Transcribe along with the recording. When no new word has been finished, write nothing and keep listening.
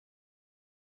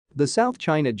The South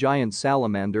China giant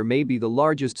salamander may be the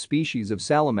largest species of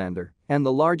salamander and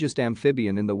the largest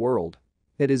amphibian in the world.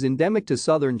 It is endemic to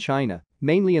southern China,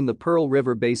 mainly in the Pearl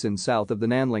River Basin south of the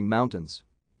Nanling Mountains.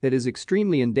 It is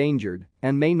extremely endangered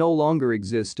and may no longer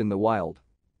exist in the wild.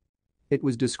 It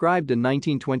was described in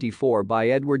 1924 by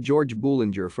Edward George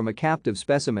Bullinger from a captive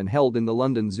specimen held in the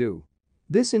London Zoo.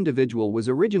 This individual was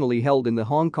originally held in the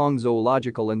Hong Kong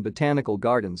Zoological and Botanical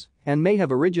Gardens and may have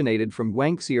originated from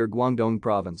Guangxi or Guangdong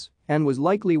province and was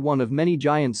likely one of many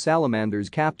giant salamanders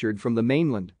captured from the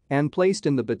mainland and placed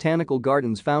in the Botanical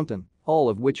Gardens fountain, all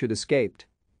of which had escaped.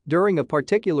 During a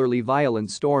particularly violent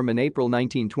storm in April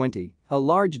 1920, a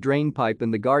large drain pipe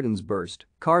in the gardens burst,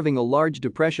 carving a large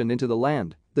depression into the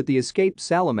land that the escaped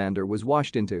salamander was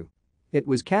washed into. It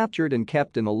was captured and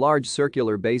kept in a large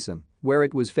circular basin, where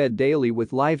it was fed daily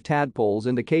with live tadpoles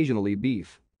and occasionally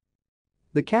beef.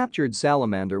 The captured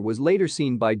salamander was later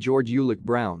seen by George Ulick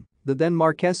Brown, the then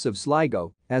Marquess of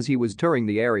Sligo, as he was touring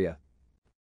the area.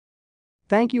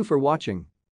 Thank you for watching.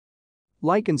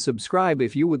 Like and subscribe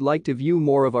if you would like to view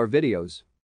more of our videos.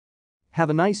 Have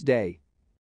a nice day.